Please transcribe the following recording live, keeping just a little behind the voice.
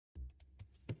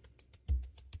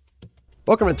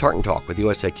Welcome to Tartan Talk with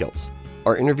USA Kilts,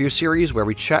 our interview series where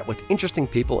we chat with interesting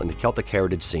people in the Celtic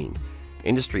heritage scene.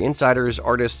 Industry insiders,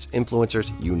 artists,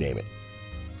 influencers, you name it.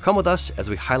 Come with us as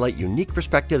we highlight unique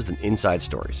perspectives and inside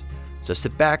stories. So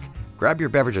sit back, grab your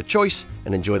beverage of choice,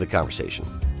 and enjoy the conversation.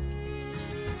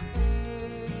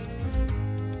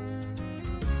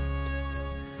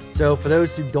 So for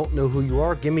those who don't know who you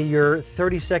are, give me your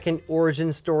 30-second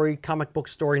origin story, comic book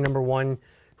story number one.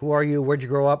 Who are you? Where'd you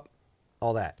grow up?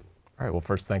 All that. All right, well,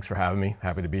 first, thanks for having me.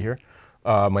 Happy to be here.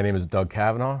 My name is Doug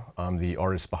Cavanagh. I'm the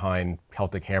artist behind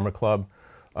Celtic Hammer Club.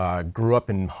 Grew up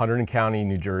in Hunterdon County,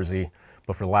 New Jersey,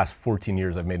 but for the last 14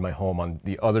 years, I've made my home on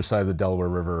the other side of the Delaware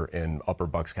River in Upper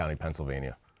Bucks County,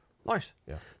 Pennsylvania. Nice.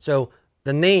 Yeah. So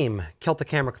the name Celtic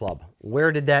Hammer Club,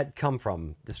 where did that come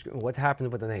from? What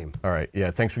happened with the name? All right, yeah,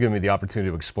 thanks for giving me the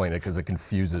opportunity to explain it because it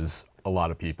confuses a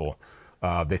lot of people.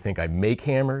 They think I make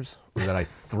hammers, or that I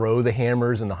throw the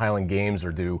hammers in the Highland Games,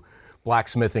 or do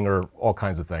blacksmithing, or all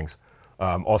kinds of things.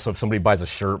 Also, if somebody buys a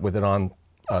shirt with it on,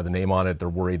 the name on it, they're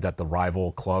worried that the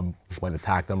rival club might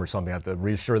attack them or something. I have to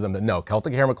reassure them that no,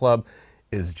 Celtic Hammer Club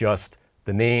is just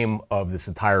the name of this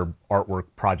entire artwork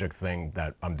project thing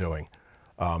that I'm doing.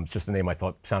 It's just a name I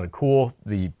thought sounded cool.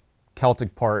 The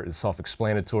Celtic part is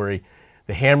self-explanatory.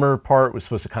 The hammer part was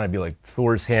supposed to kind of be like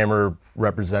Thor's hammer,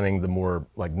 representing the more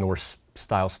like Norse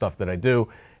style stuff that I do.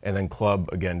 And then club,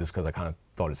 again, just because I kind of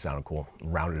thought it sounded cool.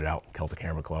 Rounded it out, Celtic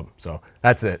Hammer Club. So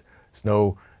that's it. There's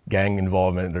no gang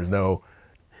involvement. There's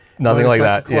nothing like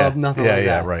that. Club, nothing like that.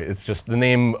 Yeah, right. It's just the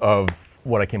name of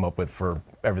what I came up with for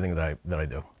everything that I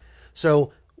do.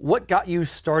 So what got you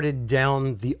started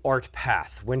down the art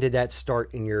path? When did that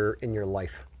start in your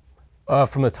life?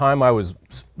 From the time I was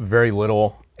very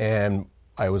little, and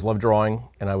I always loved drawing,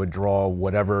 and I would draw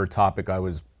whatever topic I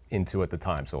was into at the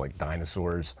time. So like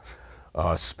dinosaurs,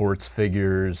 sports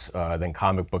figures, then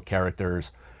comic book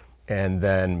characters, and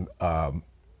then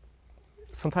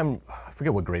sometime, I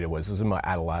forget what grade it was in my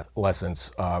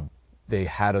adolescence, they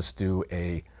had us do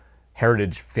a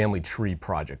heritage family tree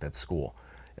project at school.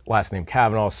 Last name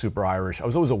Cavanagh, super Irish. I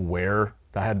was always aware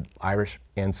that I had Irish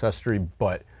ancestry,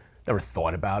 but never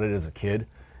thought about it as a kid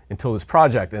until this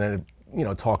project. And then, you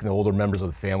know, talking to older members of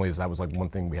the families, that was like one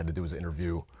thing we had to do was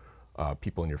interview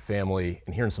people in your family,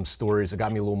 and hearing some stories, it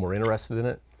got me a little more interested in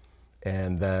it.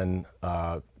 And then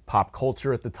pop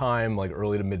culture at the time, like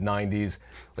early to mid 90s,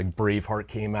 like Braveheart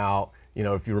came out. You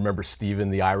know, if you remember Stephen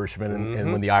the Irishman,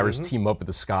 and when the Irish team up with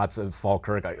the Scots at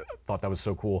Falkirk, I thought that was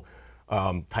so cool.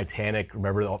 Titanic,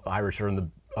 remember the Irish are in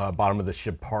the bottom of the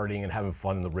ship partying and having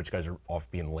fun, and the rich guys are off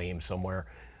being lame somewhere.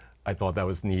 I thought that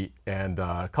was neat. And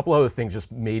a couple other things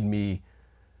just made me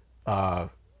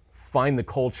find the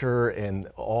culture and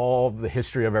all the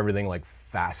history of everything like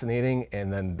fascinating.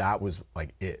 And then that was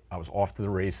like it. I was off to the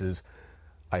races.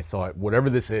 I thought, whatever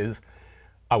this is,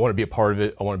 I want to be a part of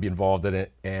it. I want to be involved in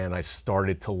it. And I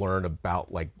started to learn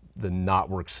about like the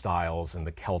knotwork styles and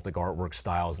the Celtic artwork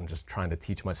styles, and just trying to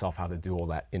teach myself how to do all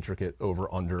that intricate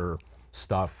over-under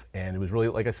stuff. And it was really,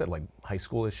 like I said, like high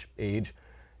schoolish age,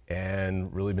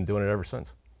 and really been doing it ever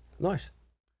since. Nice.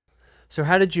 So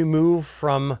how did you move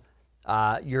from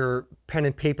your pen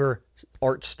and paper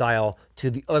art style to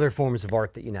the other forms of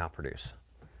art that you now produce?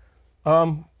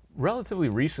 Relatively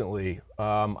recently,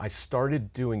 I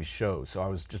started doing shows. So I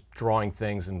was just drawing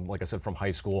things, and like I said, from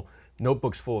high school,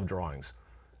 notebooks full of drawings.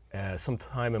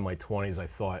 Sometime in my 20s, I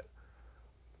thought,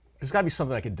 there's gotta be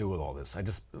something I could do with all this.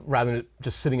 Rather than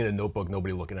just sitting in a notebook,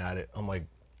 nobody looking at it, I'm like,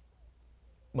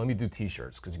 let me do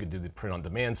t-shirts, because you could do the print on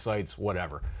demand sites,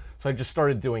 whatever. So I just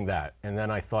started doing that. And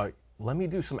then I thought, let me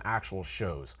do some actual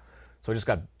shows. So I just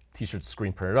got t-shirts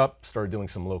screen printed up, started doing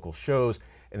some local shows,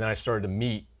 and then I started to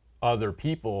meet other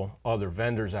people, other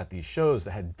vendors at these shows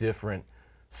that had different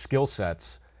skill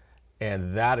sets.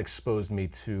 And that exposed me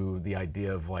to the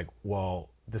idea of like, well,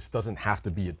 this doesn't have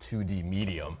to be a 2D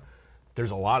medium.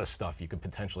 There's a lot of stuff you could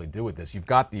potentially do with this. You've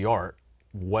got the art,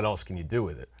 what else can you do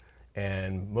with it?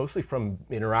 And mostly from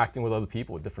interacting with other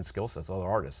people with different skill sets, other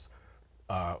artists,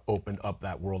 opened up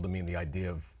that world to me, and the idea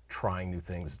of trying new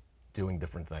things, doing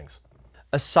different things.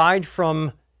 Aside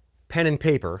from pen and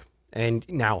paper, and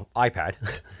now iPad,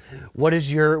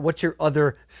 what's your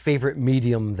other favorite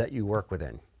medium that you work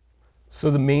within?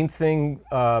 So the main thing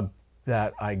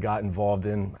that I got involved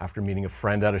in after meeting a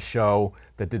friend at a show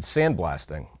that did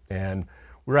sandblasting, and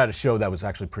we were at a show that was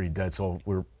actually pretty dead, so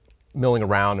we're milling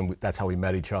around, and that's how we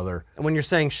met each other. And when you're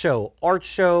saying show, art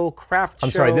show, craft show?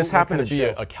 I'm sorry, this happened to be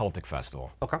a Celtic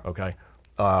festival. Okay.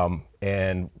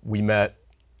 And we met,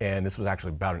 and this was actually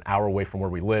about an hour away from where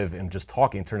we live, and just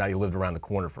talking, turned out he lived around the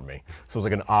corner from me. So it was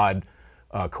like an odd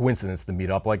coincidence to meet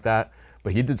up like that.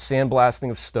 But he did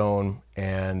sandblasting of stone,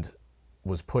 and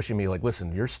was pushing me like,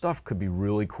 listen, your stuff could be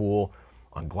really cool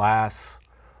on glass.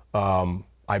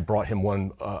 I brought him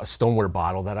a stoneware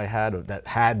bottle that I had that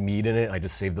had meat in it. I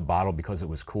just saved the bottle because it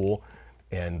was cool,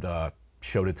 and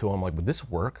showed it to him. Like, would this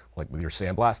work? Like with your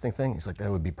sandblasting thing? He's like, that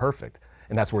would be perfect.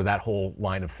 And that's where that whole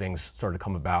line of things started to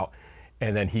come about.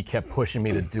 And then he kept pushing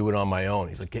me to do it on my own.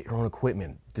 He's like, get your own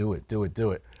equipment, do it, do it,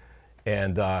 do it.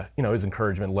 And his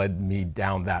encouragement led me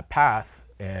down that path,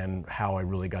 and how I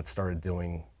really got started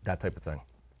doing that type of thing.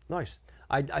 Nice.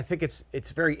 I think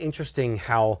it's very interesting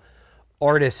how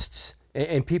artists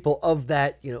and people of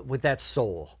that, with that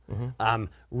soul,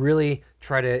 really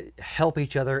try to help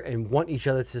each other and want each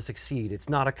other to succeed. It's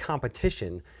not a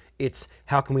competition. It's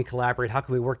how can we collaborate? How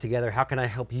can we work together? How can I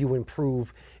help you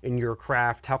improve in your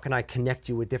craft? How can I connect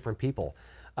you with different people?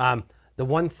 The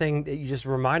one thing that you just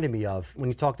reminded me of when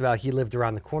you talked about he lived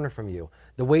around the corner from you,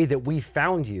 the way that we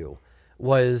found you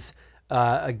was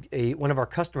one of our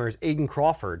customers, Aiden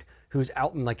Crawford, who's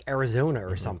out in like Arizona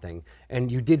or something,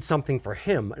 and you did something for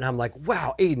him. And I'm like,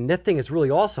 wow, Aiden, that thing is really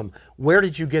awesome. Where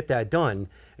did you get that done?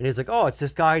 And he's like, oh, it's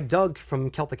this guy, Doug from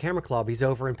Celtic Camera Club. He's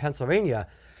over in Pennsylvania.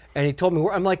 And he told me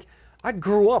where. I'm like, I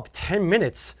grew up 10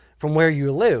 minutes from where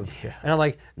you live. Yeah. And I'm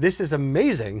like, this is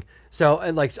amazing. So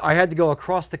I had to go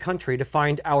across the country to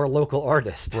find our local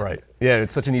artist. Right. Yeah,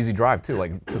 it's such an easy drive too.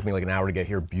 Like, it took me like an hour to get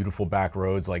here, beautiful back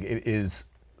roads. Like, it is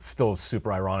still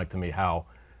super ironic to me how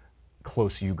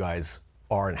close you guys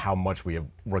are and how much we have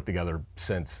worked together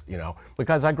since,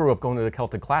 because I grew up going to the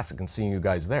Celtic Classic and seeing you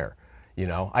guys there.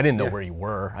 I didn't know where you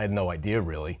were. I had no idea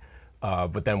really.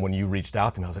 But then when you reached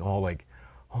out to me, I was like,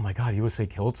 oh my God, USA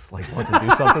Kilts wants to do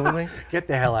something with me? Get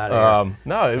the hell out of here.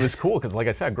 No, it was cool because, like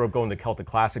I said, I grew up going to Celtic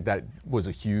Classic. That was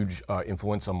a huge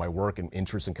influence on my work and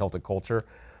interest in Celtic culture.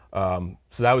 So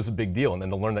that was a big deal. And then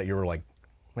to learn that you were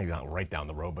maybe not right down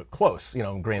the road, but close,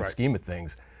 in grand scheme of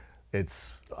things,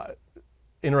 it's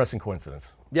interesting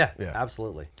coincidence. Yeah,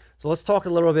 absolutely. So let's talk a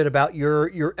little bit about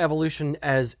your evolution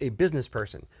as a business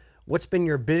person. What's been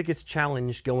your biggest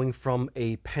challenge going from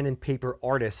a pen and paper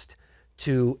artist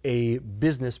to a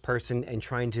business person and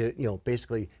trying to,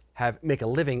 basically make a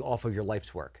living off of your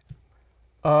life's work?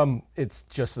 It's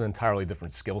just an entirely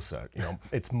different skill set.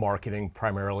 It's marketing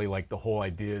primarily. Like, the whole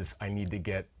idea is I need to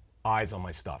get eyes on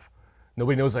my stuff.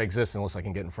 Nobody knows I exist unless I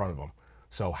can get in front of them.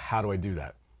 So how do I do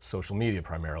that? Social media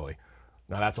primarily.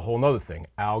 Now that's a whole nother thing.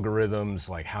 Algorithms,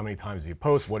 like how many times do you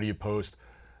post? What do you post?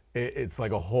 It's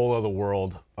like a whole other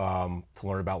world to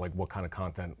learn about, like what kind of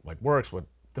content works, what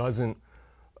doesn't.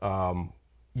 I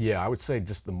would say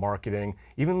just the marketing,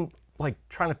 even like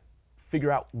trying to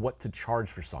figure out what to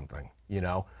charge for something.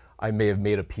 I may have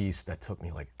made a piece that took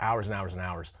me like hours and hours and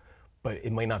hours, but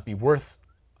it might not be worth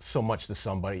so much to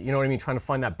somebody. You know what I mean? Trying to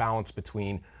find that balance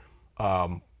between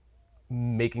not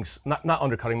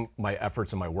undercutting my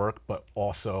efforts and my work, but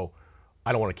also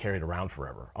I don't want to carry it around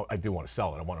forever. I do want to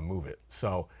sell it. I want to move it.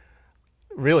 So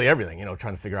really everything,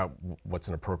 trying to figure out what's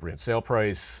an appropriate sale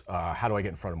price. How do I get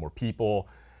in front of more people?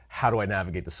 How do I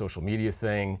navigate the social media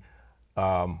thing?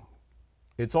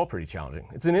 It's all pretty challenging.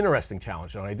 It's an interesting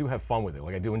challenge, and I do have fun with it.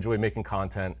 Like, I do enjoy making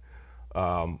content.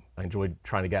 I enjoy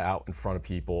trying to get out in front of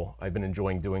people. I've been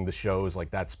enjoying doing the shows. Like,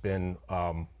 that's been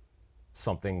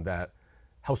something that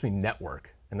helps me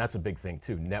network, and that's a big thing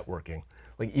too, networking.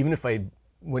 Like, even if I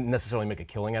wouldn't necessarily make a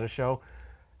killing at a show,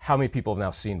 how many people have now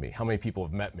seen me? How many people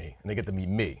have met me? And they get to meet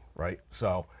me, right?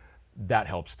 So that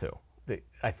helps too.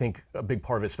 I think a big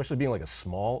part of it, especially being like a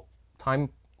small time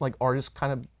artist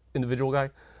kind of individual guy,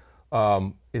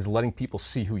 is letting people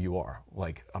see who you are.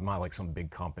 Like, I'm not like some big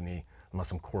company. I'm not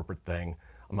some corporate thing.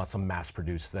 I'm not some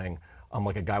mass-produced thing. I'm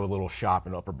like a guy with a little shop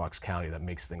in Upper Bucks County that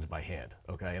makes things by hand,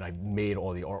 okay? And I made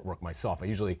all the artwork myself. I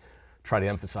usually try to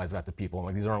emphasize that to people. I'm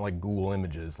like, these aren't like Google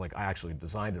images. Like, I actually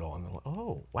designed it all. And they're like,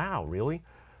 oh, wow, really?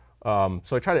 So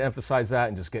I try to emphasize that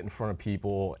and just get in front of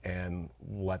people and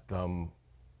let them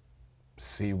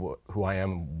see who I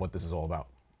am and what this is all about.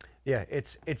 Yeah,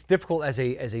 it's difficult as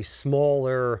a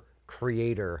smaller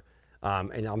creator,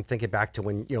 and I'm thinking back to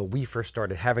when we first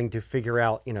started having to figure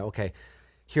out okay,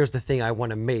 here's the thing I want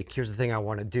to make, here's the thing I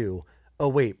want to do. Oh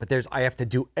wait, but I have to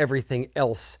do everything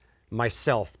else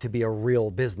myself to be a real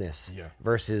business.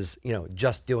 Versus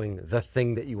just doing the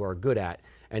thing that you are good at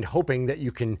and hoping that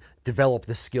you can develop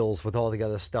the skills with all the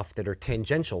other stuff that are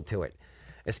tangential to it.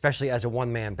 Especially as a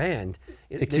one-man band.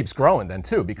 It keeps growing then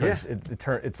too, because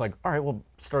it's like, all right, well,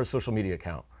 start a social media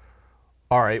account.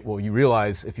 All right, well, you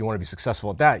realize if you want to be successful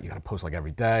at that, you got to post like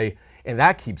every day, and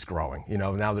that keeps growing.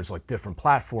 Now there's like different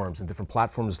platforms, and different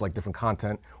platforms, like different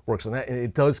content works on that, and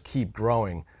it does keep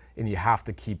growing, and you have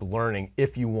to keep learning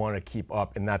if you want to keep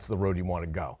up, and that's the road you want to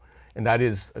go. And that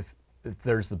is if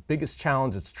there's the biggest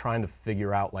challenge, it's trying to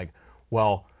figure out like,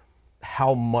 well,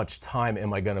 how much time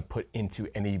am I going to put into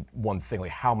any one thing?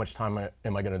 Like how much time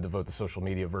am I going to devote to social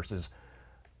media versus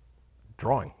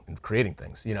drawing and creating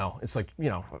things? You know, it's like, you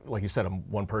know, like you said, I'm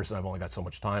one person, I've only got so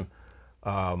much time.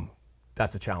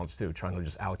 That's a challenge too, trying to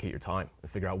just allocate your time and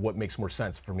figure out what makes more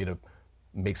sense for me to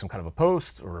make some kind of a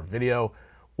post or a video,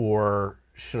 or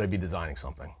should I be designing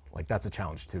something? Like that's a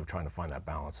challenge too, trying to find that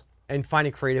balance. And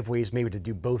finding creative ways maybe to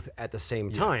do both at the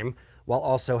same time, while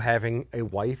also having a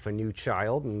wife, a new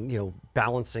child, and you know,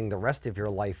 balancing the rest of your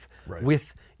life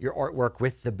with your artwork,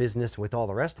 with the business, with all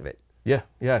the rest of it.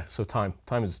 Yeah. So time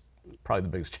is probably the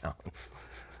biggest challenge.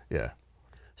 Yeah.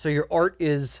 So your art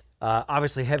is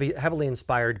obviously heavily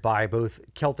inspired by both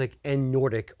Celtic and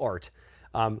Nordic art.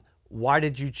 Why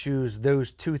did you choose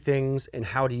those two things, and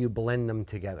how do you blend them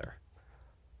together?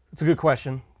 It's a good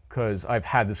question, because I've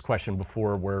had this question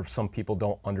before where some people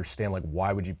don't understand, like,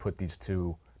 why would you put these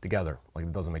two together? Like,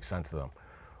 it doesn't make sense to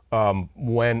them.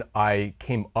 When I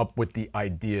came up with the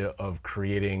idea of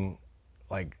creating,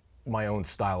 like, my own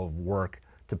style of work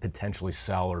to potentially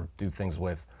sell or do things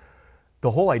with,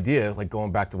 the whole idea, like,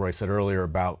 going back to what I said earlier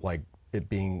about, like, it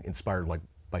being inspired, like,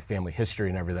 by family history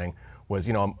and everything, was,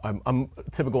 you know, I'm a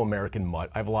typical American mutt.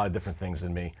 I have a lot of different things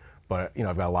in me. But, you know,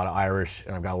 I've got a lot of Irish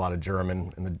and I've got a lot of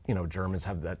German, and the, you know, Germans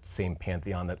have that same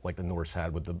pantheon that like the Norse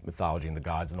had with the mythology and the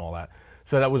gods and all that.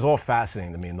 So that was all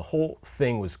fascinating to me. And the whole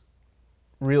thing was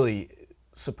really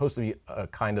supposed to be a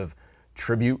kind of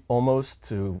tribute almost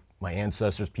to my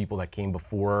ancestors, people that came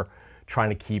before, trying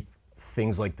to keep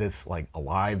things like this like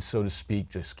alive, so to speak,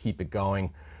 just keep it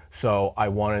going. So I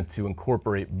wanted to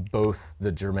incorporate both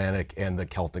the Germanic and the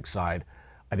Celtic side.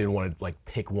 I didn't want to like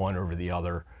pick one over the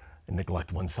other and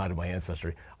neglect one side of my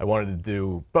ancestry. I wanted to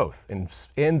do both,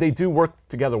 and they do work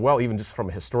together well, even just from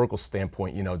a historical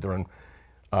standpoint. You know, during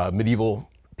medieval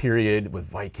period with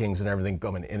Vikings and everything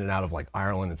coming in and out of like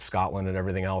Ireland and Scotland and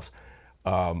everything else,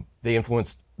 they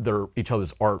influenced each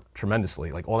other's art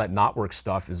tremendously. Like all that knotwork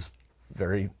stuff is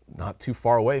not too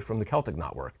far away from the Celtic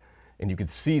knotwork, and you can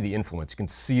see the influence, you can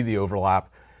see the overlap,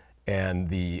 and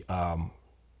the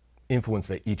influence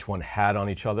that each one had on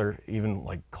each other, even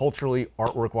like culturally,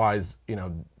 artwork wise, you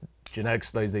know, genetic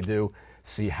studies they do,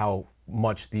 see how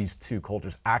much these two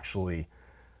cultures actually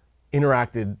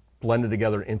interacted, blended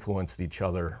together, influenced each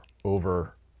other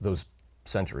over those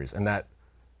centuries. And that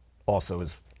also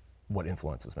is what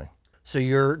influences me. So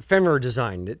your ephemera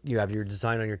design, you have your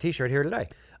design on your t-shirt here today.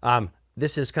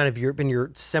 This is kind of been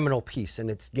your seminal piece, and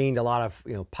it's gained a lot of,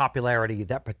 you know, popularity,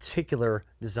 that particular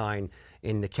design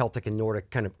in the Celtic and Nordic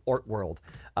kind of art world.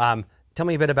 Tell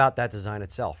me a bit about that design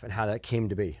itself and how that came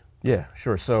to be. Yeah,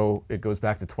 sure. So it goes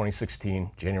back to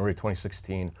 2016, January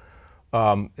 2016.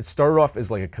 It started off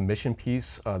as like a commission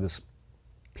piece. This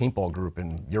paintball group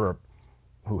in Europe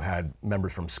who had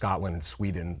members from Scotland and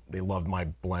Sweden, they loved my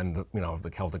blend, you know, of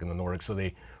the Celtic and the Nordic. So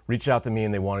they reached out to me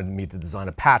and they wanted me to design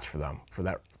a patch for them for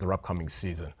their upcoming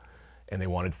season. And they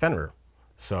wanted Fenrir.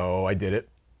 So I did it,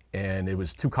 and it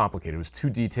was too complicated. It was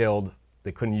too detailed.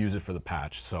 They couldn't use it for the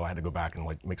patch. So I had to go back and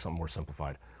like make something more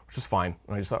simplified, which is fine.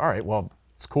 And I just thought, all right, well,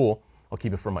 it's cool. I'll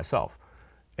keep it for myself.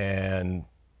 And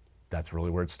that's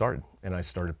really where it started. And I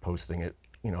started posting it,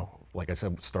 you know, like I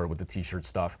said, started with the t-shirt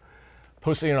stuff,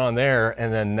 posting it on there,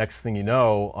 and then next thing you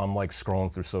know, I'm like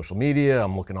scrolling through social media,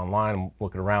 I'm looking online, I'm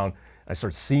looking around, I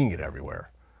start seeing it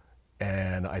everywhere.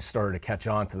 And I started to catch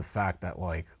on to the fact that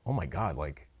like, oh my God,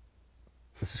 like,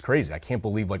 this is crazy. I can't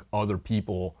believe like other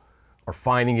people are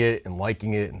finding it and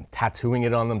liking it and tattooing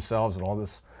it on themselves and all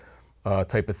this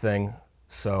type of thing.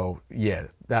 So yeah,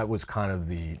 that was kind of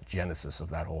the genesis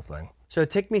of that whole thing. So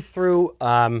take me through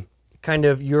kind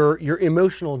of your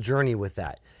emotional journey with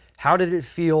that. How did it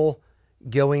feel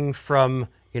going from,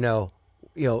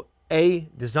 A,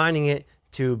 designing it,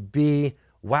 to B,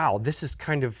 wow, this is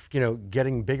kind of,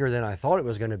 getting bigger than I thought it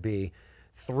was going to be,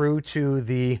 through to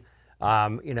the,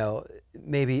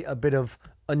 maybe a bit of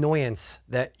annoyance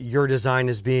that your design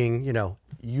is being,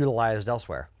 utilized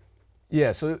elsewhere?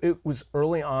 Yeah, so it was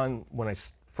early on when I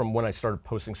started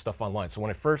posting stuff online. So when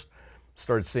I first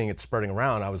started seeing it spreading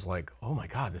around, I was like, oh my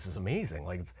God, this is amazing.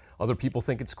 Like, other people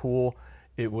think it's cool.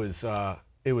 It was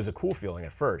a cool feeling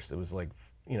at first. It was like,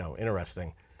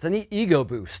 interesting. It's an ego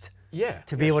boost. Yeah.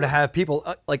 To be able to have people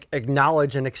like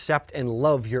acknowledge and accept and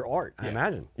love your art, I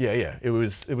imagine. Yeah. It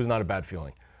was not a bad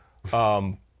feeling.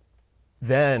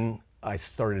 Then I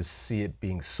started to see it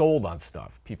being sold on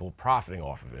stuff, people profiting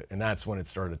off of it. And that's when it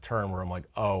started to turn where I'm like,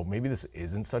 oh, maybe this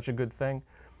isn't such a good thing.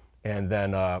 And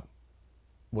then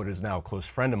what is now a close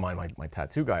friend of mine, my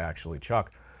tattoo guy actually,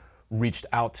 Chuck, reached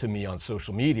out to me on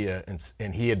social media,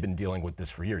 and he had been dealing with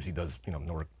this for years. He does,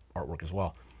 Nordic artwork as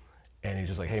well. And he's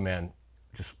just like, hey man,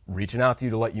 just reaching out to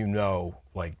you to let you know,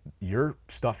 like, your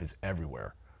stuff is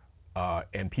everywhere,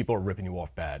 and people are ripping you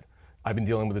off bad. I've been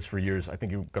dealing with this for years. I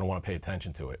think you're going to want to pay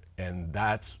attention to it. And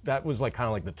that was like kind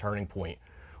of like the turning point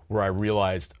where I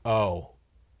realized,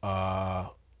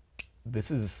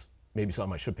 this is maybe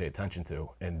something I should pay attention to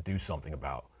and do something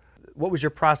about. What was your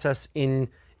process in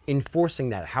enforcing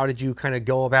that? How did you kind of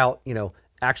go about,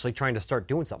 actually trying to start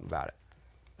doing something about it?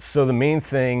 So the main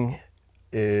thing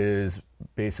is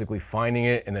basically finding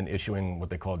it and then issuing what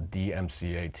they call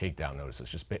DMCA takedown notices.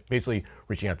 Just basically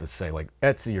reaching out to, say, like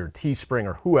Etsy or Teespring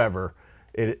or whoever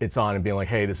it's on, and being like,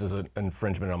 hey, this is an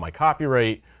infringement on my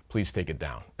copyright, please take it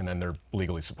down. And then they're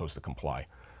legally supposed to comply.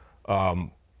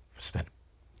 Spent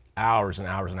hours and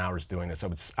hours and hours doing this. I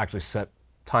would actually set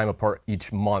time apart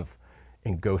each month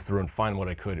and go through and find what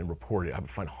I could and report it. I would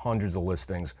find hundreds of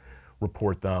listings,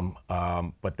 report them.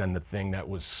 But then the thing that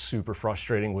was super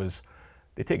frustrating was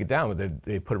they take it down, but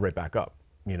they put it right back up.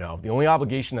 The only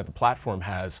obligation that the platform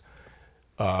has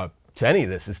to any of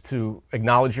this is to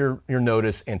acknowledge your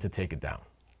notice and to take it down.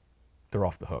 They're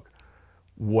off the hook.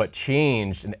 What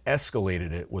changed and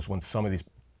escalated it was when some of these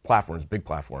platforms, big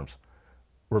platforms,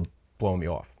 were blowing me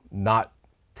off, not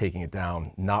taking it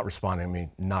down, not responding to me,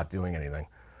 not doing anything.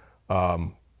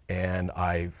 And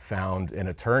I found an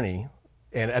attorney,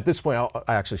 and at this point,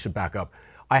 I actually should back up.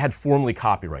 I had formally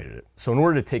copyrighted it. So in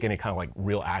order to take any kind of like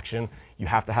real action, you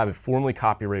have to have it formally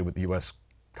copyrighted with the US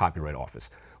Copyright Office.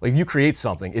 Like if you create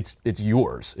something, it's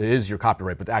yours, it is your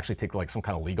copyright, but to actually take like some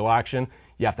kind of legal action,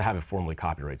 you have to have it formally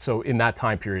copyrighted. So in that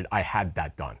time period, I had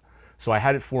that done. So I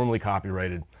had it formally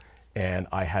copyrighted, and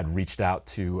I had reached out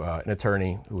to an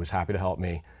attorney who was happy to help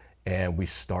me, and we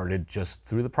started just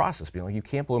through the process being like, you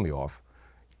can't blow me off.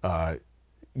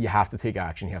 You have to take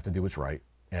action, you have to do what's right.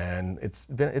 And it's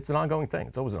an ongoing thing.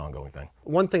 It's always an ongoing thing.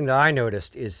 One thing that I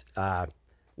noticed is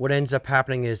what ends up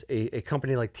happening is a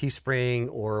company like Teespring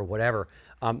or whatever,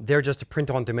 they're just a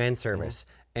print-on-demand service,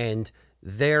 and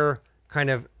they're kind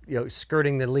of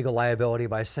skirting the legal liability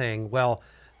by saying, well,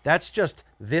 that's just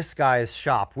this guy's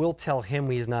shop. We'll tell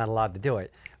him he's not allowed to do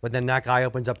it. But then that guy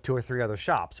opens up 2 or 3 other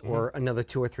shops, or another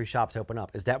 2 or 3 shops open up.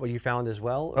 Is that what you found as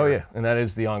well? Oh yeah, and that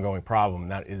is the ongoing problem.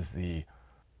 That is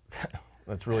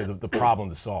that's really the problem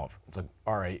to solve. It's like,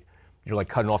 all right, you're like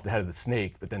cutting off the head of the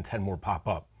snake, but then 10 more pop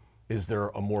up. Is there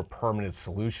a more permanent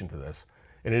solution to this?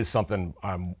 And it is something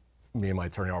me and my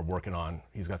attorney are working on.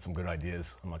 He's got some good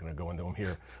ideas. I'm not going to go into them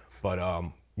here. But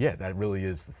yeah, that really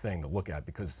is the thing to look at,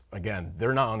 because again,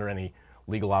 they're not under any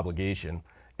legal obligation.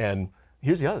 And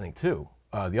here's the other thing too.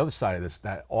 The other side of this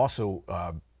that also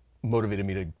motivated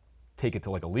me to take it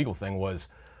to like a legal thing was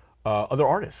other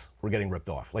artists were getting ripped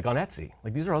off, like on Etsy.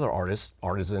 Like these are other artists,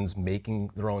 artisans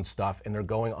making their own stuff, and they're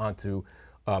going onto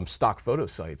stock photo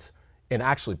sites and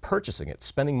actually purchasing it,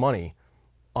 spending money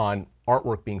on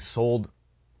artwork being sold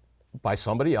by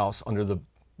somebody else under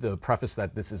the preface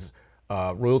that this is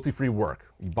royalty-free work.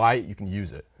 You buy it, you can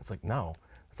use it. It's like, no,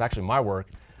 it's actually my work.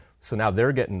 So now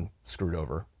they're getting screwed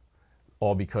over,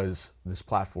 all because this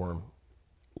platform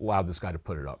allowed this guy to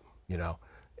put it up,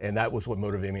 And that was what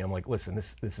motivated me. I'm like, listen,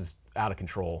 this is out of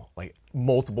control. Like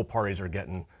multiple parties are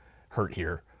getting hurt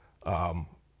here.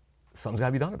 Something's got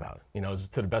to be done about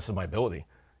it, to the best of my ability.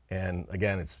 And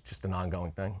again, it's just an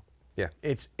ongoing thing. Yeah,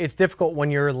 it's difficult when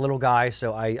you're a little guy.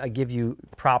 So I give you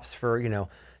props for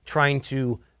trying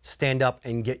to stand up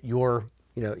and get your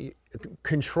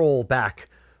control back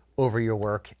over your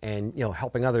work, and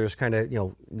helping others kind of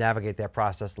navigate that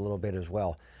process a little bit as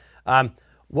well.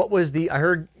 What was I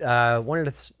heard one of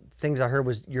the things I heard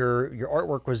was your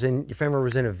artwork was your family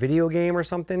was in a video game or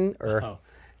something, or? Oh.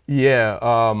 Yeah,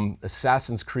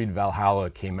 Assassin's Creed Valhalla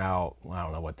came out, I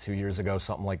don't know, 2 years ago,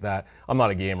 something like that. I'm not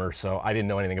a gamer, so I didn't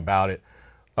know anything about it.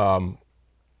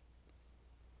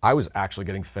 I was actually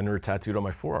getting Fenrir tattooed on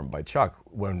my forearm by Chuck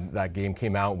when that game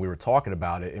came out. We were talking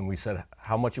about it, and we said,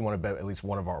 how much you want to bet at least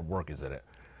one of our work is in it?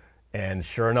 And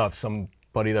sure enough,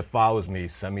 somebody that follows me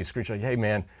sent me a screenshot, hey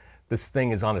man, this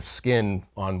thing is on a skin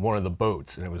on one of the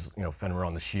boats, and it was Fenrir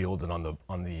on the shields and on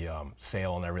the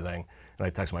sail and everything. And I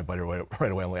texted my buddy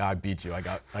right away. I'm like, I beat you. I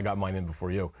got mine in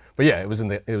before you. But yeah, it was in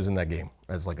that game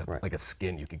as like a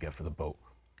skin you could get for the boat.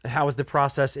 How was the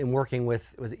process in working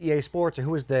with, was it EA Sports, or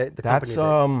who was the company? That's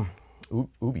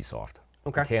Ubisoft.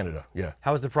 Okay. In Canada, yeah.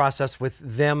 How was the process with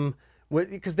them?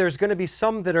 Because there's going to be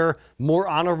some that are more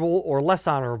honorable or less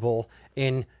honorable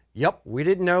in, yep, we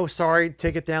didn't know, sorry,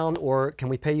 take it down, or can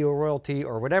we pay you a royalty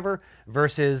or whatever,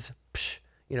 versus,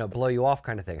 blow you off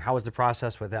kind of thing. How was the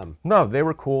process with them? No, they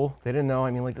were cool. They didn't know.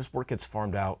 I mean, like this work gets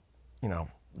farmed out,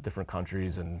 different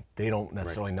countries, and they don't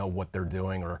necessarily know what they're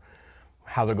doing or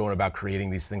how they're going about creating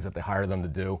these things that they hire them to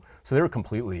do. So they were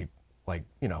completely like,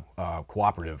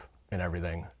 cooperative and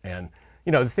everything. And,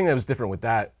 the thing that was different with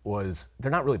that was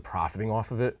they're not really profiting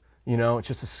off of it. It's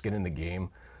just a skin in the game.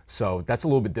 So that's a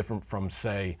little bit different from,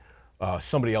 say,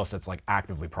 somebody else that's like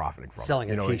actively profiting from selling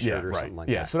it. a T-shirt or something like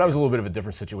that. Yeah, so that was a little bit of a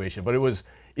different situation. But it was,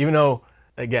 even though,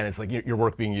 again, it's like your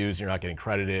work being used, you're not getting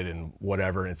credited and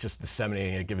whatever, and it's just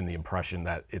disseminating it, giving the impression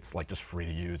that it's like just free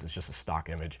to use. It's just a stock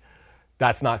image.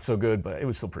 That's not so good, but it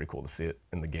was still pretty cool to see it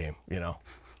in the game, I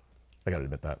gotta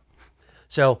admit that.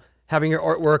 So having your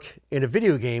artwork in a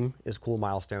video game is a cool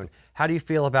milestone. How do you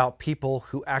feel about people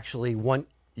who actually want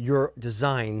your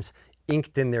designs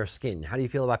inked in their skin? How do you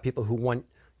feel about people who want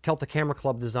Celtic Camera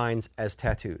Club designs as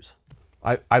tattoos?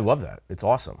 I love that. It's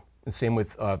awesome. And same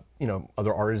with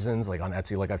other artisans like on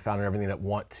Etsy, like I found and everything, that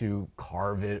want to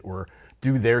carve it or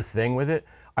do their thing with it.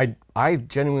 I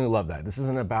genuinely love that. This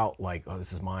isn't about like, oh,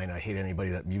 this is mine, I hate anybody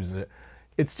that uses it.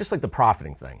 It's just like the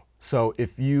profiting thing. So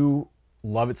if you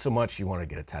love it so much you want to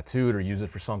get it tattooed or use it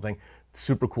for something,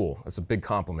 super cool. That's a big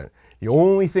compliment. The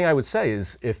only thing I would say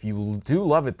is if you do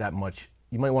love it that much,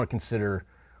 you might want to consider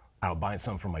buying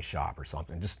something from my shop or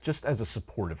something, just as a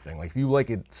supportive thing. Like if you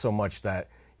like it so much that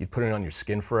you'd put it on your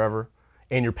skin forever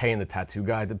and you're paying the tattoo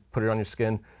guy to put it on your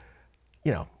skin,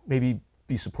 maybe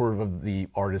be supportive of the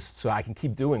artist so I can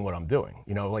keep doing what I'm doing.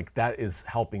 Like that is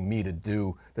helping me to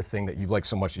do the thing that you like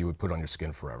so much that you would put on your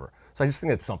skin forever. So I just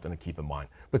think that's something to keep in mind.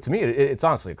 But to me, it's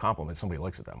honestly a compliment somebody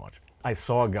likes it that much. I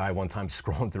saw a guy one time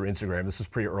scrolling through Instagram, this was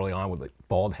pretty early on, with a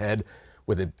bald head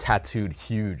with it tattooed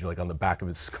huge, like on the back of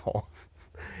his skull.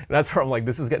 And that's where I'm like,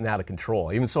 this is getting out of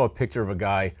control. I even saw a picture of a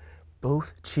guy,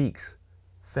 both cheeks,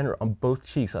 fender on both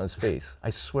cheeks on his face. I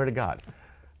swear to God.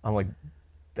 I'm like,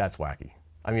 that's wacky.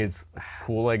 I mean, it's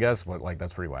cool, I guess, but like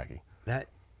that's pretty wacky.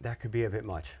 That could be a bit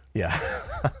much. Yeah.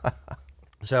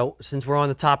 So since we're on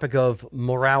the topic of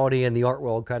morality in the art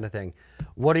world kind of thing,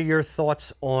 what are your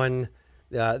thoughts on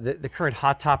the current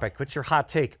hot topic? What's your hot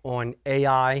take on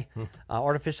AI,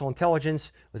 artificial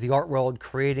intelligence, with the art world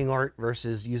creating art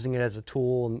versus using it as a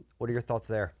tool? And what are your thoughts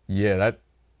there? Yeah, that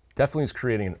definitely is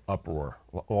creating an uproar.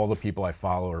 All the people I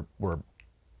follow were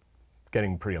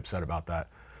getting pretty upset about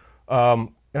that.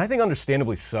 And I think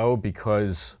understandably so,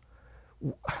 because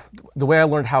the way I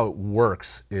learned how it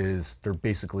works is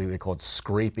they call it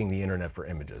scraping the internet for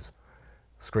images.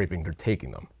 Scraping, they're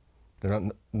taking them.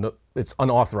 They're not, it's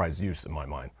unauthorized use in my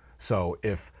mind. So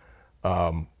if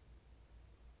you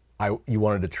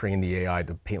wanted to train the AI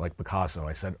to paint like Picasso, and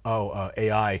I said,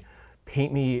 AI,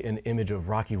 paint me an image of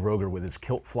Rocky Roger with his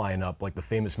kilt flying up like the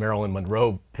famous Marilyn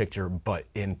Monroe picture, but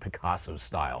in Picasso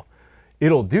style.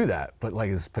 It'll do that, but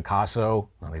like, is Picasso,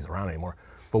 not that he's around anymore,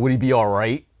 but would he be all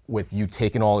right with you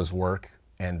taking all his work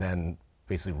and then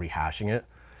basically rehashing it?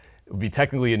 It would be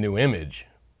technically a new image,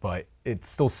 but it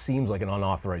still seems like an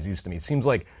unauthorized use to me. It seems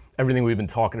like everything we've been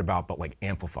talking about, but like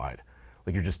amplified.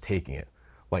 Like you're just taking it.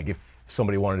 Like if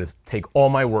somebody wanted to take all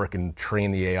my work and train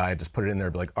the AI, just put it in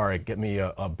there, be like, all right, get me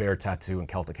a bear tattoo in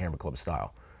Celtic Camera Club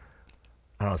style.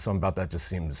 I don't know, something about that just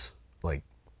seems like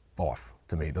off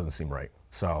to me. It doesn't seem right.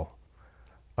 So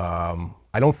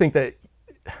I don't think that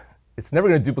it's never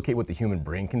going to duplicate what the human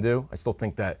brain can do. I still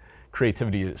think that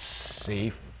creativity is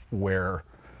safe where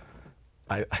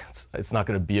it's not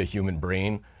going to be a human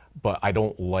brain, but I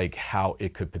don't like how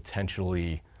it could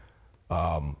potentially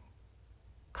kind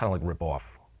of like rip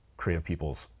off creative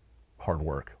people's hard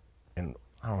work. And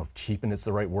I don't know if cheapen is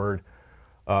the right word.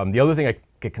 The other thing I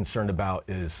get concerned about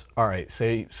is, all right,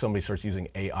 say somebody starts using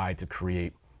AI to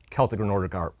create Celtic or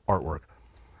Nordic artwork.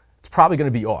 It's probably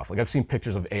going to be off. Like I've seen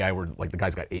pictures of AI where like the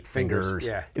guy's got 8 fingers.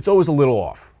 Yeah. It's always a little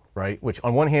off, right? Which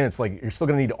on one hand, it's like you're still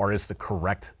going to need artists to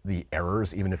correct the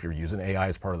errors, even if you're using AI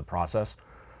as part of the process.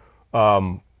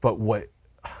 But what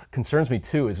concerns me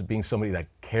too is being somebody that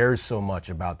cares so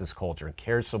much about this culture and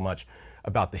cares so much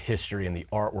about the history and the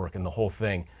artwork and the whole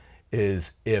thing,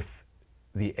 is if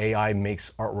the AI makes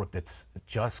artwork that's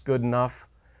just good enough,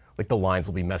 like the lines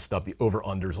will be messed up, the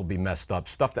over-unders will be messed up,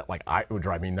 stuff that like it would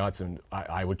drive me nuts and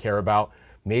I would care about.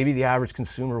 Maybe the average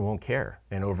consumer won't care.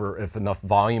 And if enough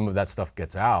volume of that stuff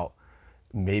gets out,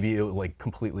 maybe it will like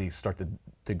completely start to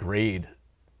degrade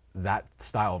that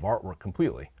style of artwork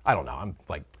completely. I don't know, I'm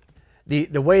like...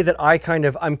 The way that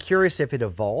I'm curious if it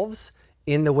evolves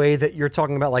in the way that you're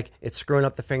talking about, like it's screwing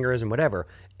up the fingers and whatever.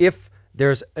 If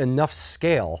there's enough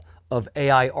scale of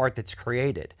AI art that's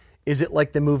created, is it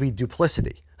like the movie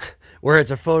Duplicity, where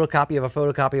it's a photocopy of a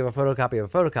photocopy of a photocopy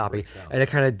of a photocopy, and it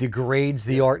kind of degrades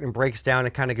the art and breaks down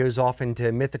and kind of goes off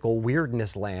into mythical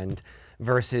weirdness land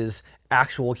versus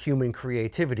actual human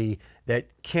creativity that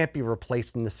can't be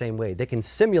replaced in the same way? They can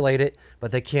simulate it,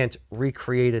 but they can't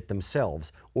recreate it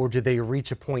themselves. Or do they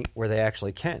reach a point where they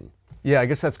actually can? Yeah, I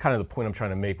guess that's kind of the point I'm trying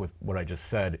to make with what I just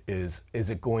said is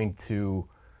it going to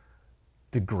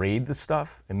degrade the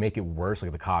stuff and make it worse,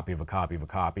 like the copy of a copy of a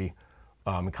copy,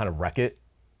 and kind of wreck it?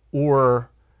 Or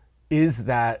is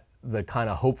that the kind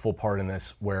of hopeful part in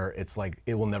this where it's like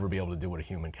it will never be able to do what a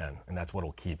human can, and that's what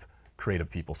will keep creative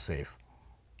people safe?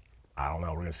 I don't know.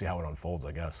 We're going to see how it unfolds,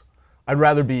 I guess. I'd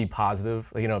rather be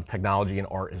positive. You know, technology and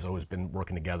art has always been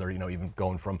working together. You know, even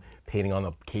going from painting on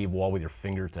a cave wall with your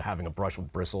finger to having a brush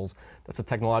with bristles, that's a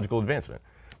technological advancement.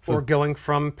 So, or going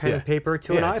from pen and paper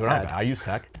to an iPad. I use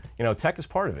tech. You know, tech is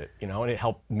part of it, you know, and it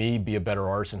helped me be a better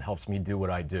artist and helps me do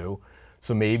what I do.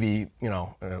 So maybe, you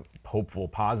know, in a hopeful,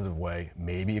 positive way,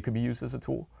 maybe it could be used as a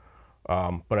tool.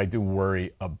 But I do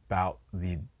worry about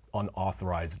the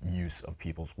unauthorized use of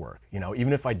people's work. You know,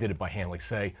 even if I did it by hand, like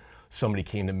say somebody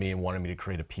came to me and wanted me to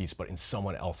create a piece, but in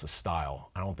someone else's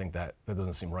style, I don't think that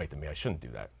doesn't seem right to me. I shouldn't do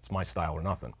that. It's my style or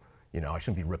nothing. You know, I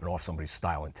shouldn't be ripping off somebody's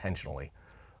style intentionally.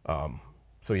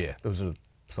 So yeah, those are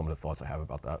some of the thoughts I have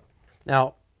about that.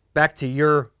 Now, back to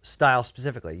your style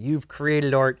specifically. You've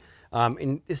created art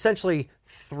in essentially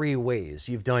three ways.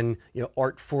 You've done, you know,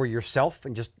 art for yourself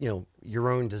and just, you know, your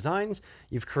own designs.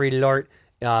 You've created art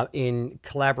in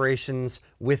collaborations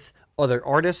with other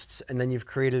artists, and then you've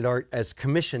created art as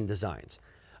commissioned designs.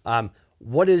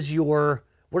 What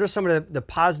are some of the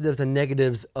positives and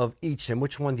negatives of each, and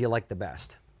which one do you like the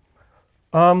best?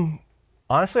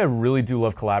 Honestly, I really do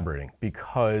love collaborating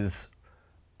because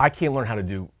I can't learn how to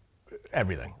do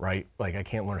everything, right? Like I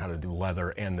can't learn how to do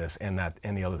leather and this and that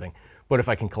and the other thing. But if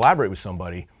I can collaborate with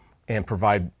somebody and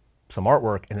provide some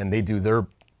artwork and then they do their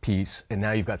piece and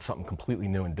now you've got something completely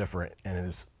new and different and it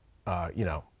is, you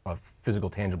know, a physical,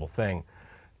 tangible thing,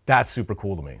 that's super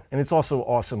cool to me. And it's also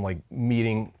awesome like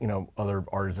meeting, you know, other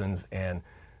artisans and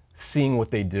seeing what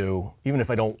they do, even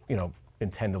if I don't, you know,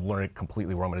 intend to learn it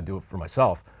completely where I'm going to do it for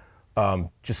myself.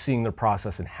 Just seeing their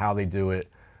process and how they do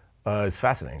it is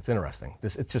fascinating. It's interesting.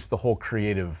 It's just the whole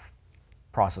creative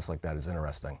process like that is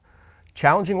interesting.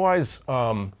 Challenging wise,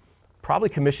 probably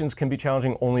commissions can be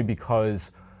challenging only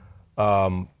because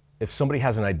if somebody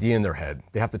has an idea in their head,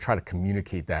 they have to try to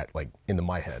communicate that like into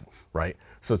my head, right?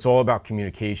 So it's all about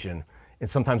communication, and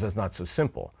sometimes that's not so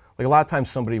simple. Like a lot of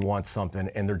times somebody wants something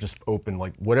and they're just open,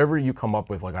 like whatever you come up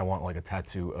with, like I want like a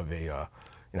tattoo of a,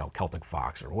 you know, Celtic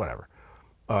fox or whatever.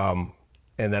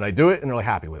 And then I do it and they're like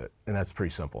happy with it. And that's pretty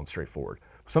simple and straightforward.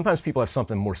 Sometimes people have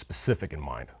something more specific in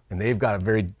mind and they've got a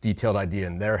very detailed idea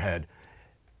in their head,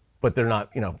 but they're not,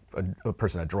 you know, a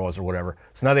person that draws or whatever.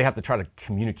 So now they have to try to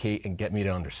communicate and get me to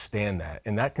understand that.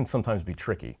 And that can sometimes be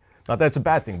tricky. Not that it's a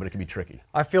bad thing, but it can be tricky.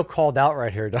 I feel called out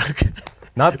right here, Doug.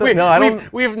 Not that, no, I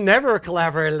don't. We've never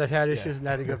collaborated that had issues and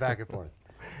had to go back and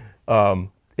forth.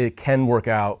 It can work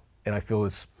out, and I feel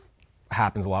this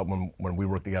happens a lot when we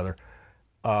work together.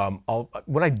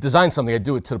 When I design something, I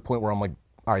do it to the point where I'm like,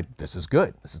 all right, this is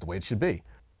good. This is the way it should be.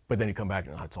 But then you come back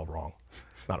and it's all wrong.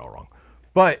 Not all wrong.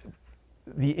 But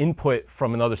the input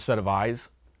from another set of eyes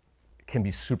can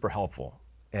be super helpful.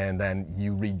 And then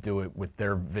you redo it with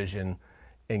their vision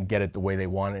and get it the way they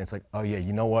want it. And it's like, oh yeah,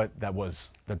 you know what? That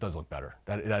does look better.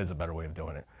 That is a better way of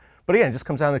doing it. But again, it just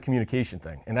comes down to the communication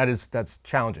thing. And that's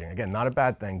challenging. Again, not a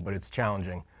bad thing, but it's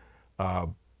challenging.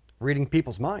 Reading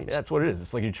people's minds. Yeah, that's what it is.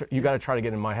 It's like you got to try to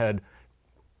get in my head,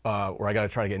 or I got to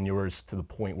try to get in yours to the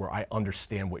point where I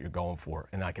understand what you're going for,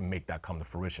 and I can make that come to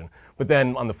fruition. But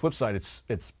then on the flip side,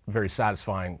 it's very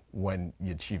satisfying when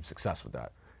you achieve success with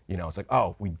that. You know, it's like,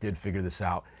 oh, we did figure this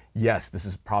out. Yes, this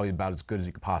is probably about as good as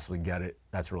you could possibly get it.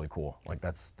 That's really cool. Like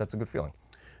that's a good feeling.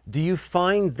 Do you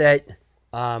find that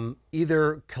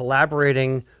either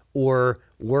collaborating or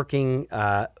working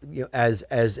you know, as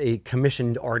a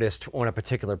commissioned artist on a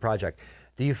particular project,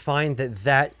 do you find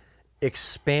that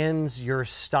expands your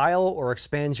style or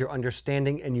expands your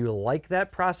understanding and you like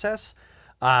that process?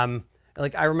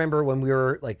 Like I remember when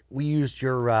we used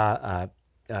your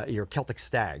Celtic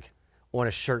stag on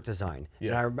a shirt design.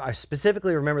 Yeah. And I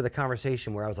specifically remember the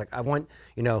conversation where I was like, I want,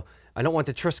 you know, I don't want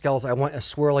the Triskells, I want a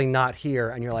swirling knot here.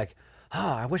 And you're like,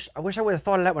 I wish I would have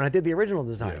thought of that when I did the original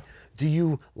design. Yeah. Do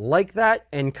you like that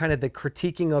and kind of the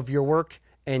critiquing of your work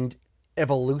and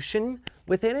evolution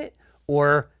within it?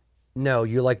 Or no,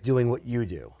 you like doing what you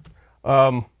do?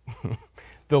 The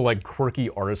like quirky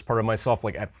artist part of myself,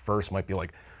 like at first might be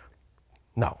like,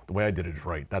 no, the way I did it is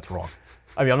right. That's wrong.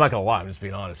 I mean, I'm not gonna lie, I'm just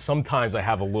being honest. Sometimes I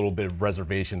have a little bit of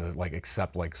reservation to like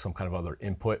accept like some kind of other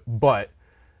input, but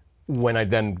when I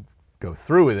then go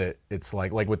through with it, it's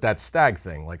like with that stag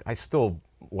thing, like I still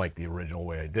like the original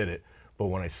way I did it, but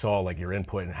when I saw like your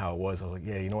input and how it was, I was like,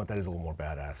 yeah, you know what, that is a little more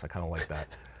badass. I kind of like that.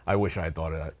 I wish I had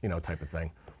thought of that, type of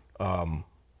thing.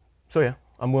 So yeah,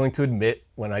 I'm willing to admit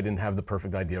when I didn't have the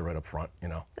perfect idea right up front,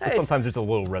 'Cause sometimes there's a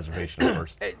little reservation at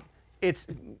first. It's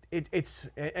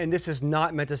and this is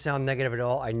not meant to sound negative at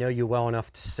all. I know you well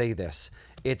enough to say this.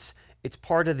 It's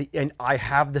part of the, and I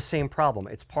have the same problem.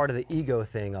 It's part of the ego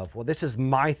thing of, well, this is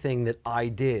my thing that I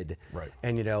did. Right.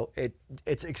 And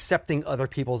it's accepting other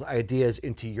people's ideas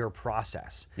into your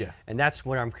process. Yeah. And that's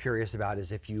what I'm curious about,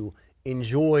 is if you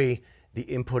enjoy the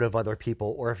input of other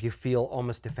people, or if you feel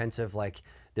almost defensive, like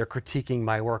they're critiquing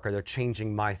my work or they're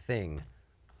changing my thing.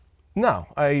 No,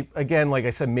 again, like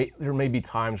I said, there may be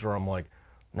times where I'm like,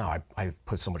 no, I've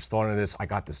put so much thought into this. I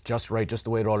got this just right, just the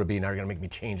way it ought to be. Now you're gonna make me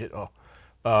change it. Oh,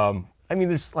 I mean,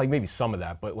 there's like maybe some of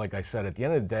that, but like I said, at the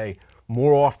end of the day,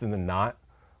 more often than not,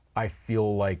 I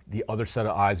feel like the other set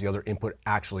of eyes, the other input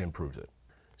actually improves it.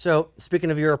 So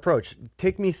speaking of your approach,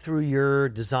 take me through your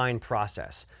design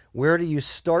process. Where do you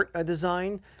start a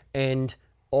design, and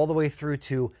all the way through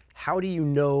to how do you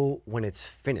know when it's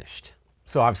finished?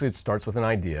 So obviously it starts with an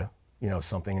idea.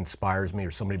 Something inspires me or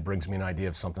somebody brings me an idea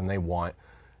of something they want,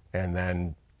 and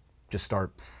then just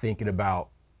start thinking about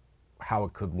how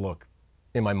it could look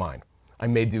in my mind. I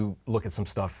may look at some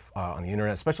stuff on the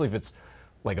internet, especially if it's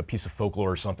like a piece of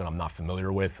folklore or something I'm not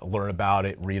familiar with. I'll learn about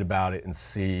it, read about it, and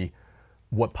see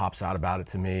what pops out about it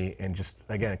to me, and just,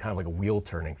 again, kind of like a wheel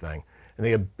turning thing. And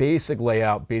they have basic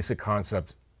layout, basic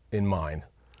concept in mind,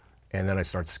 and then I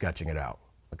start sketching it out.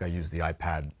 Like I use the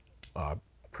iPad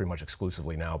pretty much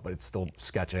exclusively now, but it's still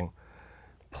sketching,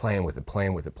 playing with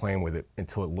it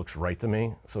until it looks right to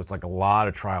me. So it's like a lot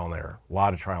of trial and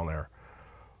error,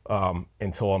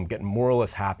 until I'm getting more or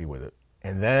less happy with it.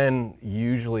 And then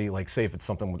usually, like say if it's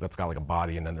something that's got like a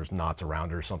body and then there's knots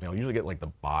around it or something, I'll usually get like the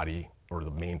body or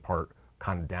the main part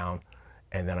kind of down,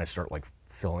 and then I start like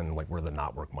filling in like where the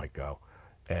knot work might go.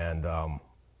 And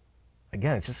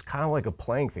again, it's just kind of like a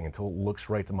playing thing until it looks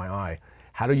right to my eye.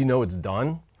 How do you know it's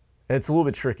done? It's a little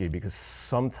bit tricky because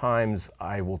sometimes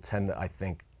I will tend to, I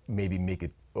think, maybe make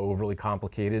it overly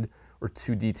complicated or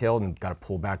too detailed, and got to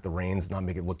pull back the reins, not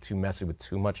make it look too messy with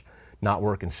too much knot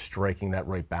work, and striking that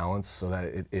right balance so that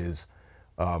it is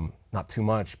not too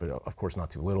much, but of course not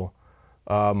too little.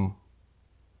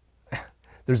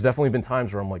 There's definitely been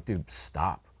times where I'm like, dude,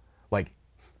 stop. Like,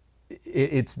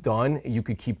 it's done. You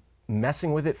could keep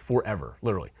messing with it forever,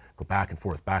 literally. Go back and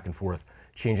forth,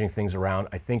 changing things around.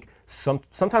 I think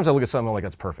sometimes I look at something I'm like,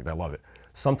 that's perfect, I love it.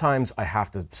 Sometimes I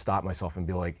have to stop myself and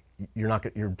be like,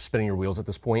 you're spinning your wheels at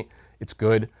this point. It's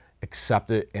good,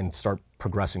 accept it, and start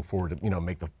progressing forward to,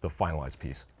 make the finalized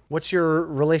piece. What's your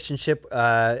relationship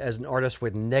as an artist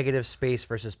with negative space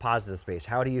versus positive space?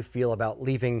 How do you feel about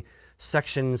leaving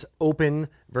sections open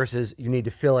versus you need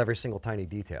to fill every single tiny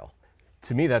detail?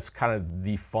 To me, that's kind of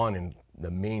the fun and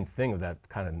the main thing of that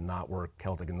kind of knotwork,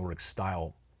 Celtic and Nordic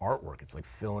style artwork. It's like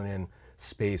filling in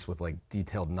space with like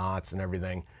detailed knots and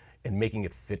everything, and making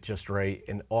it fit just right,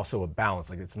 and also a balance.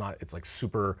 Like it's like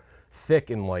super thick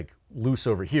and like loose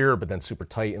over here, but then super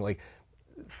tight, and like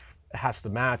it has to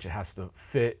match, it has to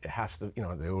fit, it has to,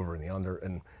 the over and the under,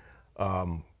 and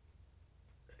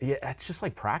yeah, it's just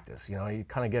like practice. You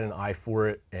kind of get an eye for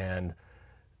it and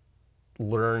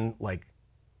learn. Like,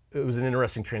 it was an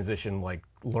interesting transition, like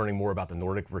learning more about the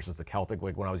Nordic versus the Celtic.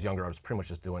 Like when I was younger, I was pretty much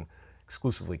just doing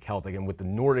exclusively Celtic, and with the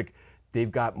Nordic, they've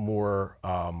got more,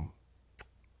 I'll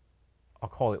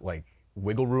call it like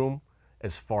wiggle room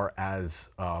as far as,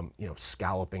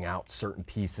 scalloping out certain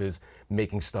pieces,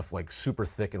 making stuff like super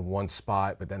thick in one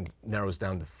spot, but then narrows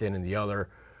down to thin in the other.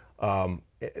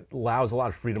 It allows a lot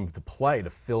of freedom to play, to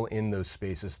fill in those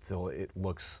spaces till it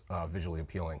looks visually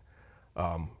appealing.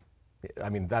 I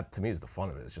mean, that to me is the fun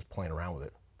of it. It's just playing around with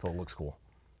it till it looks cool.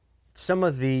 Some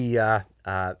of the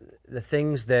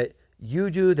things that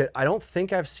you do that I don't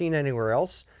think I've seen anywhere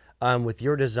else with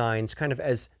your designs, kind of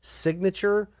as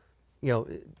signature,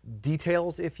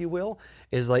 details, if you will,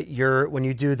 is like when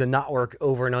you do the knotwork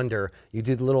over and under, you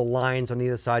do the little lines on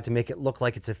either side to make it look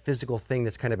like it's a physical thing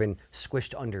that's kind of been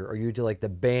squished under, or you do like the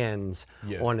bands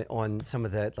on some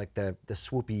of the like the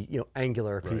swoopy,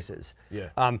 angular pieces. Yeah.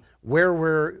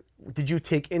 Did you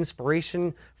take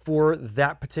inspiration for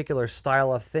that particular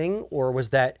style of thing, or was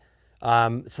that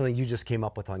something you just came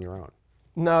up with on your own?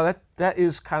 No, that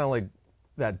is kind of like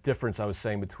that difference I was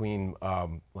saying between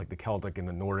like the Celtic and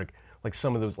the Nordic. Like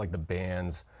some of those, like the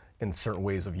bands in certain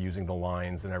ways of using the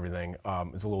lines and everything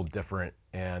is a little different.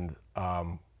 And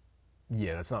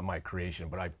yeah, that's not my creation,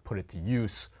 but I put it to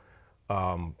use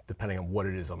depending on what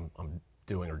it is I'm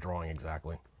doing or drawing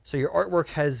exactly. So your artwork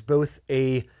has both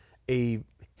a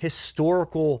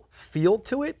historical feel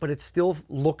to it, but it still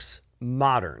looks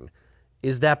modern.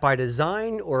 Is that by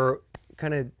design, or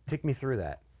kind of take me through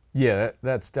that? Yeah,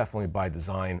 that's definitely by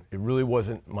design. It really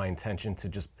wasn't my intention to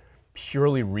just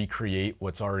purely recreate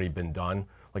what's already been done.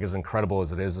 Like, as incredible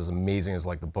as it is, as amazing as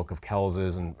like the Book of Kells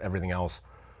is and everything else,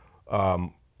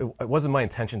 it wasn't my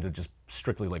intention to just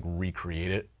strictly like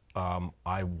recreate it.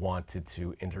 I wanted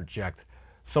to interject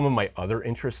some of my other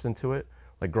interests into it.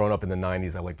 Like growing up in the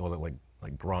 90s, I liked all that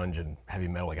like grunge and heavy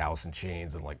metal, like Alice in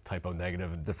Chains and like Typo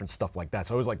Negative and different stuff like that.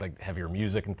 So I always like heavier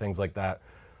music and things like that.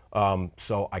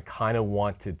 So I kind of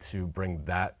wanted to bring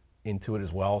that into it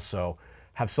as well. So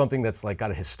have something that's like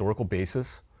got a historical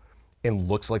basis and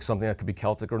looks like something that could be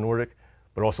Celtic or Nordic,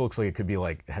 but also looks like it could be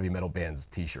like a heavy metal band's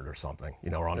t-shirt or something, you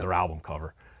know, or on their album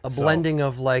cover. A blending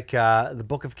of like the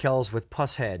Book of Kells with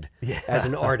Pusshead as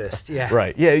an artist. Yeah.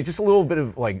 Right. Yeah. Just a little bit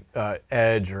of like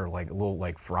edge or like a little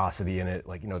like ferocity in it.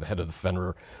 Like, you know, the head of the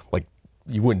Fenrir, like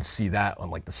you wouldn't see that on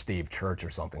like the Stave Church or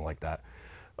something like that.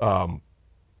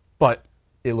 But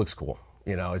it looks cool.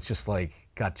 You know, it's just like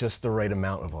got just the right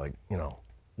amount of like, you know,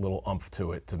 little oomph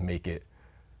to it to make it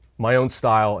my own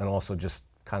style and also just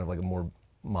kind of like a more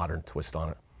modern twist on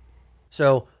it.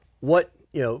 So what,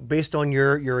 you know, based on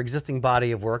your existing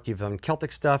body of work, you've done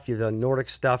Celtic stuff, you've done Nordic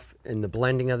stuff, and the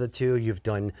blending of the two, you've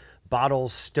done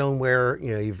bottles, stoneware,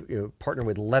 you know, you've partnered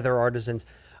with leather artisans.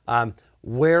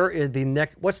 Where is the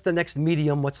next, what's the next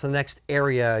medium, what's the next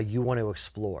area you want to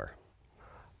explore?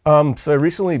 So I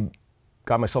recently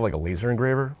got myself like a laser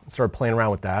engraver, started playing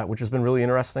around with that, which has been really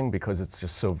interesting because it's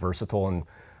just so versatile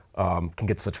and can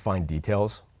get such fine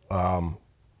details.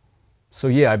 So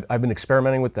yeah, I've been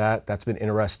experimenting with that. That's been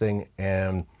interesting.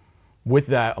 And with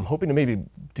that, I'm hoping to maybe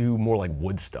do more like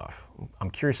wood stuff. I'm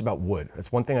curious about wood. That's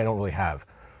one thing I don't really have.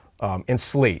 And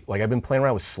slate, like I've been playing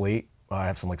around with slate. I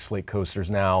have some like slate coasters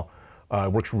now.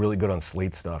 It works really good on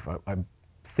slate stuff. I'm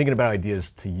thinking about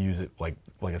ideas to use it like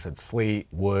I said, slate,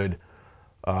 wood.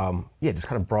 Yeah, just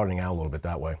kind of broadening out a little bit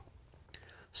that way.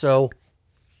 So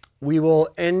we will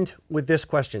end with this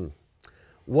question.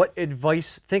 What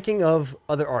advice, thinking of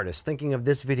other artists, thinking of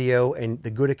this video and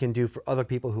the good it can do for other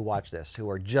people who watch this, who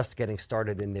are just getting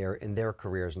started in their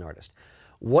career as an artist,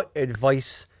 what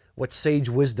advice, what sage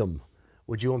wisdom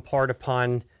would you impart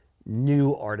upon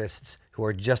new artists who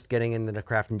are just getting into the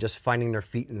craft and just finding their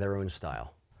feet in their own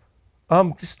style?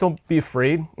 Just don't be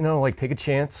afraid, you know, like take a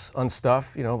chance on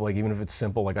stuff, you know, like even if it's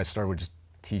simple, like I started with just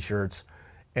t-shirts,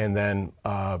 and then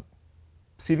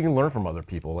see if you can learn from other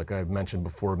people. Like I mentioned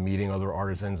before, meeting other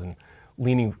artisans and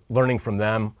learning from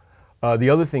them. The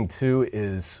other thing too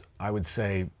is I would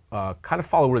say kind of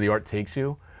follow where the art takes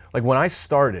you. Like when I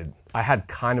started, I had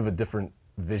kind of a different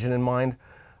vision in mind.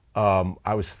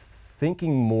 I was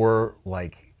thinking more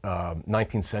like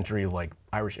 19th century, like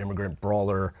Irish immigrant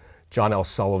brawler, John L.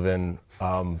 Sullivan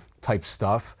type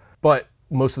stuff. But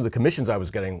most of the commissions I was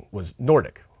getting was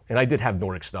Nordic. And I did have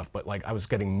Nordic stuff, but like I was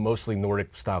getting mostly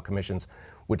Nordic style commissions,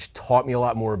 which taught me a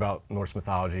lot more about Norse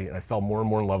mythology, and I fell more and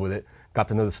more in love with it, got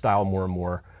to know the style more and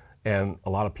more. And a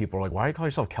lot of people are like, why do you call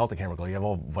yourself Celtic Hammer Club? You have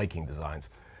all Viking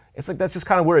designs. It's like, that's just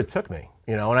kind of where it took me,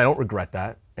 you know, and I don't regret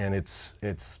that. And it's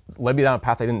led me down a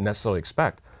path I didn't necessarily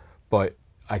expect, but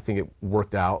I think it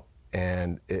worked out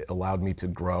and it allowed me to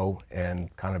grow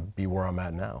and kind of be where I'm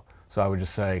at now. So I would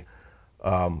just say,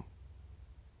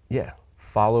 yeah,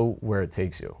 follow where it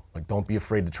takes you. Like, don't be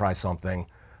afraid to try something.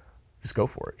 Just go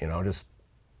for it, you know, just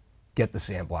get the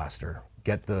sandblaster,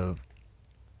 get the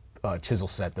chisel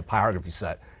set, the pyrography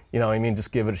set, you know what I mean?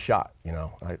 Just give it a shot, you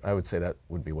know. I would say that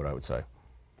would be what I would say.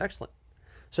 Excellent.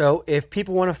 So if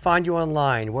people want to find you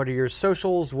online, what are your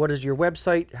socials? What is your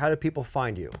website? How do people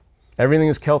find you? Everything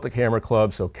is Celtic Hammer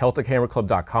Club. So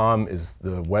CelticHammerClub.com is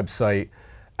the website.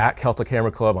 At Celtic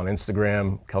Hammer Club on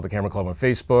Instagram, Celtic Hammer Club on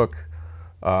Facebook.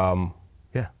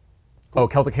 Yeah. Cool. Oh,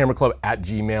 Celtic Hammer Club at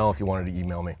Gmail if you wanted to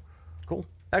email me. Cool.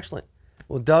 Excellent.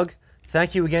 Well, Doug,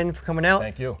 thank you again for coming out.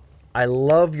 Thank you. I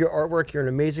love your artwork. You're an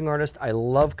amazing artist. I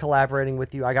love collaborating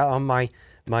with you. I got on my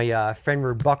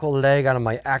Fenrir buckle today. I got on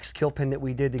my axe kill pin that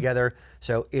we did together.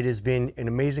 So it has been an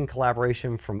amazing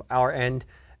collaboration from our end.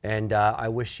 And I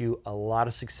wish you a lot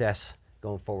of success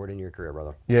going forward in your career,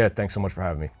 brother. Yeah, thanks so much for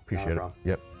having me. Appreciate it.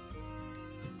 Yep.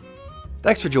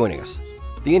 Thanks for joining us.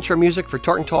 The intro music for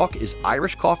Tartan Talk is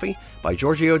Irish Coffee by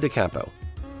Giorgio De Campo.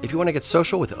 If you want to get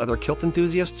social with other kilt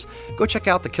enthusiasts, go check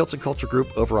out the Kilts and Culture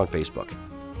group over on Facebook.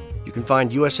 You can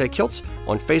find USA Kilts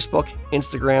on Facebook,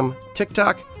 Instagram,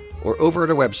 TikTok, or over at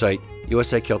our website,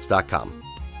 usakilts.com.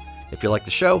 If you like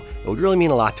the show, it would really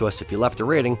mean a lot to us if you left a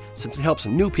rating, since it helps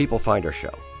new people find our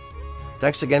show.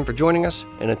 Thanks again for joining us,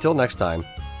 and until next time,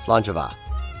 Slán Java.